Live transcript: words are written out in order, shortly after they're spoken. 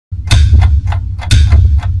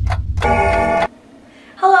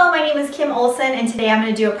name is Kim Olson, and today I'm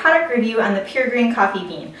going to do a product review on the Pure Green Coffee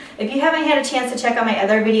Bean. If you haven't had a chance to check out my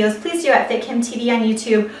other videos, please do at FitKimTV on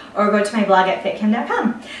YouTube or go to my blog at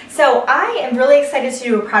fitkim.com. So I am really excited to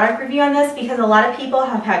do a product review on this because a lot of people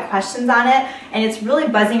have had questions on it, and it's really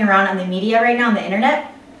buzzing around on the media right now on the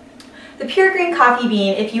internet. The Pure Green Coffee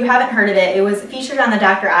Bean, if you haven't heard of it, it was featured on the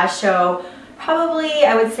Dr. Oz show probably,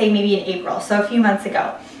 I would say, maybe in April, so a few months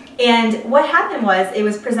ago. And what happened was it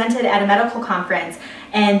was presented at a medical conference,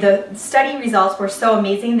 and the study results were so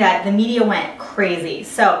amazing that the media went crazy.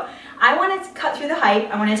 So I wanted to cut through the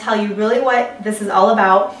hype. I want to tell you really what this is all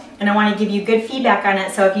about, and I want to give you good feedback on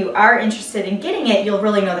it, so if you are interested in getting it, you'll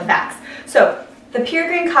really know the facts. So the Pure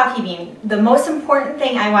Green Coffee Bean, the most important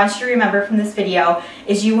thing I want you to remember from this video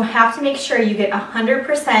is you have to make sure you get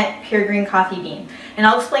 100% Pure Green Coffee Bean. And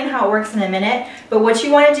I'll explain how it works in a minute, but what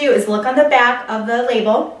you want to do is look on the back of the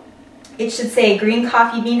label. It should say green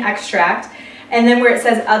coffee bean extract, and then where it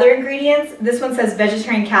says other ingredients, this one says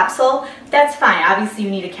vegetarian capsule. That's fine. Obviously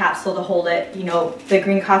you need a capsule to hold it, you know, the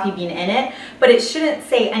green coffee bean in it, but it shouldn't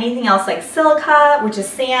say anything else like silica, which is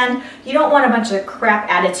sand. You don't want a bunch of crap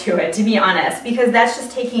added to it, to be honest, because that's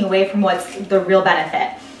just taking away from what's the real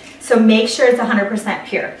benefit. So make sure it's 100%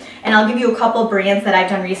 pure. And I'll give you a couple brands that I've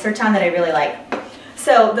done research on that I really like.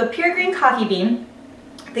 So the Pure Green Coffee Bean,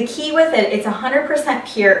 the key with it, it's 100%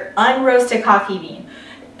 pure, unroasted coffee bean.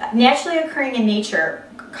 Naturally occurring in nature,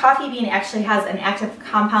 coffee bean actually has an active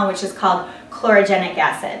compound which is called chlorogenic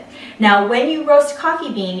acid. Now when you roast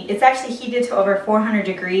coffee bean, it's actually heated to over 400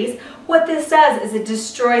 degrees. What this does is it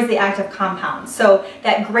destroys the active compound. So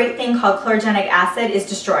that great thing called chlorogenic acid is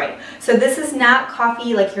destroyed. So this is not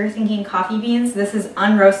coffee like you're thinking coffee beans. This is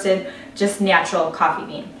unroasted, just natural coffee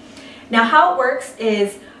bean. Now how it works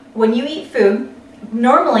is when you eat food,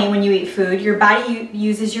 normally when you eat food, your body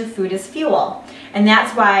uses your food as fuel. And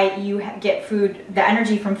that's why you get food, the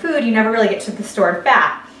energy from food, you never really get to the stored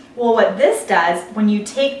fat. Well, what this does, when you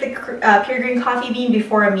take the Pure Green Coffee Bean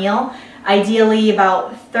before a meal, ideally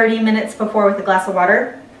about 30 minutes before with a glass of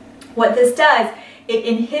water, what this does, it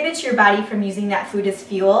inhibits your body from using that food as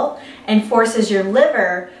fuel and forces your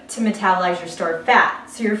liver to metabolize your stored fat.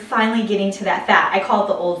 So you're finally getting to that fat. I call it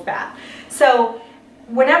the old fat. So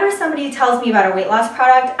whenever somebody tells me about a weight loss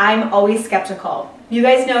product, I'm always skeptical. You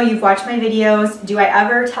guys know, you've watched my videos. Do I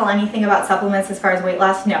ever tell anything about supplements as far as weight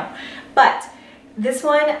loss? No. But this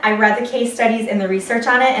one, I read the case studies and the research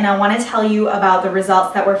on it, and I want to tell you about the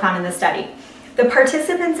results that were found in the study. The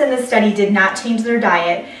participants in the study did not change their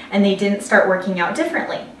diet, and they didn't start working out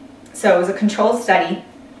differently. So it was a controlled study.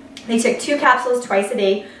 They took 2 capsules twice a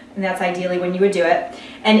day, and that's ideally when you would do it.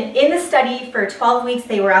 And in the study, for 12 weeks,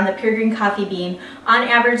 they were on the Pure Green Coffee Bean. On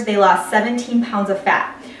average, they lost 17 pounds of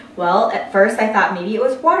fat. Well, at first I thought maybe it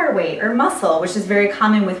was water weight or muscle, which is very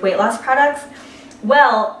common with weight loss products.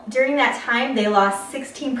 Well, during that time, they lost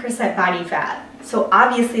 16% body fat. So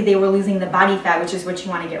obviously they were losing the body fat, which is what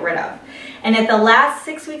you want to get rid of. And at the last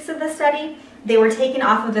 6 weeks of the study, they were taken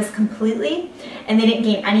off of this completely, and they didn't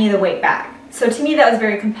gain any of the weight back. So to me, that was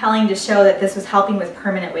very compelling to show that this was helping with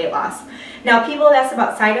permanent weight loss. Now, people have asked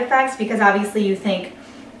about side effects because obviously you think,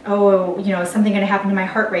 oh, you know, is something going to happen to my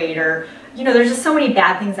heart rate? Or, you know, there's just so many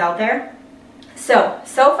bad things out there. So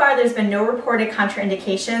far there's been no reported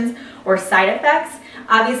contraindications or side effects.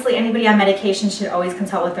 Obviously, anybody on medication should always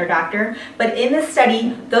consult with their doctor. But in this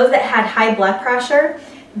study, those that had high blood pressure,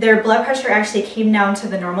 their blood pressure actually came down to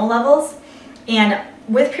the normal levels. And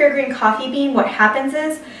with Pure Green Coffee Bean, what happens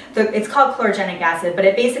is, it's called chlorogenic acid, but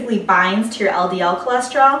it basically binds to your LDL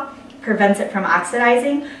cholesterol, prevents it from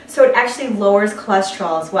oxidizing, so it actually lowers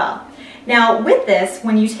cholesterol as well. Now with this,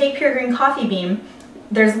 when you take Pure Green Coffee Bean,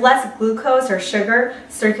 there's less glucose or sugar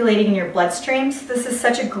circulating in your bloodstream, so this is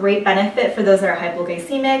such a great benefit for those that are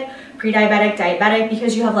hypoglycemic, pre-diabetic, diabetic,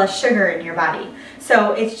 because you have less sugar in your body.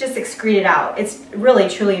 So it's just excreted out. It's really,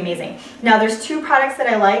 truly amazing. Now there's 2 products that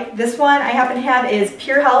I like. This one I happen to have is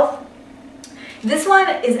Pure Health. This one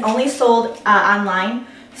is only sold online.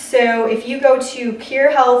 So if you go to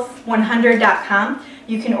purehealth100.com,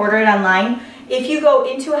 you can order it online. If you go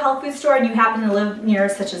into a health food store and you happen to live near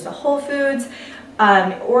such as a Whole Foods,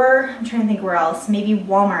 or I'm trying to think where else, maybe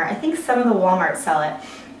Walmart. I think some of the Walmarts sell it.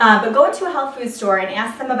 But go into a health food store and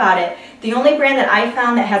ask them about it. The only brand that I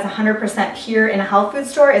found that has 100% pure in a health food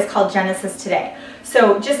store is called Genesis Today.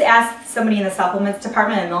 So just ask somebody in the supplements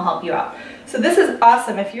department and they'll help you out. So this is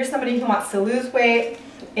awesome if you're somebody who wants to lose weight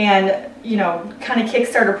and, you know, kind of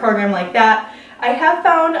kickstart a program like that. I have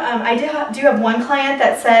found, I do have one client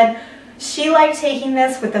that said she liked taking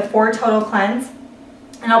this with the 4 Total Cleanse,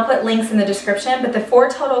 and I'll put links in the description, but the 4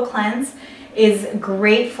 Total Cleanse is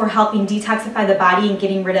great for helping detoxify the body and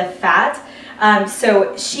getting rid of fat.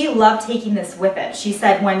 So she loved taking this with it. She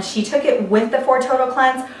said when she took it with the 4 Total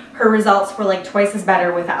Cleanse, her results were like twice as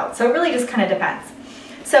better without. So it really just kind of depends.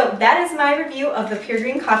 So that is my review of the Pure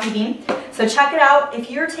Green Coffee Bean. So check it out. If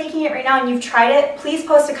you're taking it right now and you've tried it, please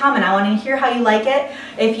post a comment. I want to hear how you like it.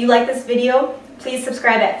 If you like this video, please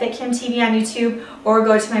subscribe at FitKim TV on YouTube or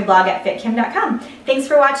go to my blog at fitkim.com. Thanks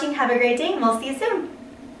for watching. Have a great day and we'll see you soon.